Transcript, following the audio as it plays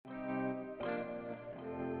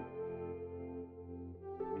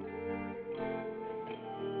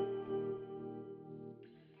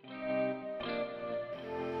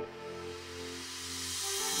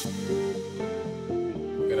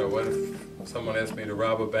what if someone asked me to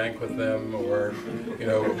rob a bank with them, or,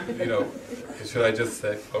 should I just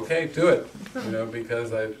say, okay, do it,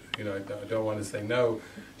 because I don't want to say no.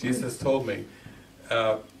 Jesus told me.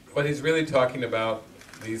 What he's really talking about,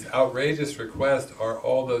 these outrageous requests, are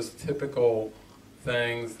all those typical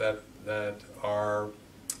things that are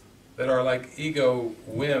like ego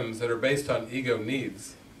whims, that are based on ego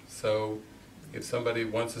needs. So if somebody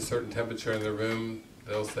wants a certain temperature in the room,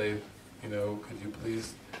 they'll say, could you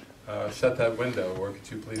please shut that window, or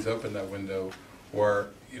could you please open that window, or,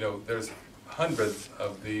 there's hundreds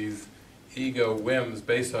of these ego whims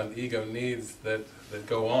based on ego needs that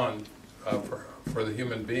go on for the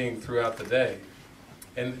human being throughout the day.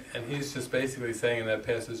 And he's just basically saying in that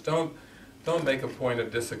passage, don't make a point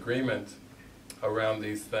of disagreement around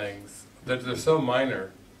these things. They're so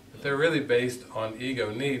minor, but they're really based on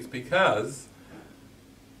ego needs, because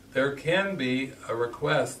there can be a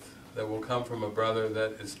request that will come from a brother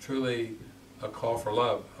that is truly a call for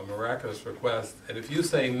love, a miraculous request, and if you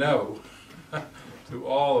say no to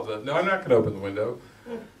all of them, no, I'm not going to open the window.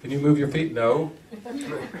 Can you move your feet? No.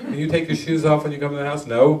 Can you take your shoes off when you come to the house?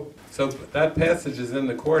 No. So that passage is in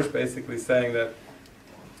the Course basically saying that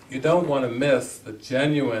you don't want to miss the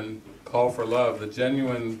genuine call for love, the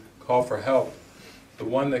genuine call for help, the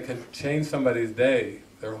one that can change somebody's day,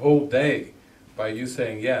 their whole day, by you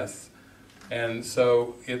saying yes. And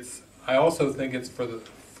so I also think it's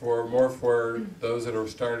more for those that are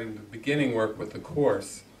starting the beginning work with the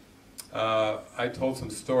Course. I told some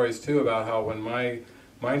stories too about how when my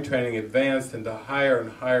mind training advanced into higher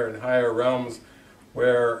and higher and higher realms,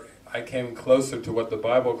 where I came closer to what the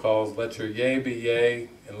Bible calls, let your yea be yea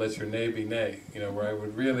and let your nay be nay, where I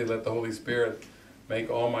would really let the Holy Spirit make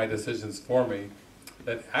all my decisions for me.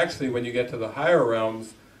 That actually when you get to the higher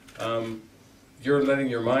realms, you're letting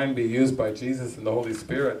your mind be used by Jesus and the Holy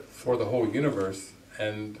Spirit for the whole universe,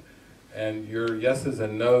 and your yeses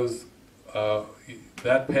and nos,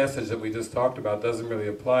 that passage that we just talked about doesn't really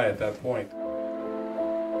apply at that point.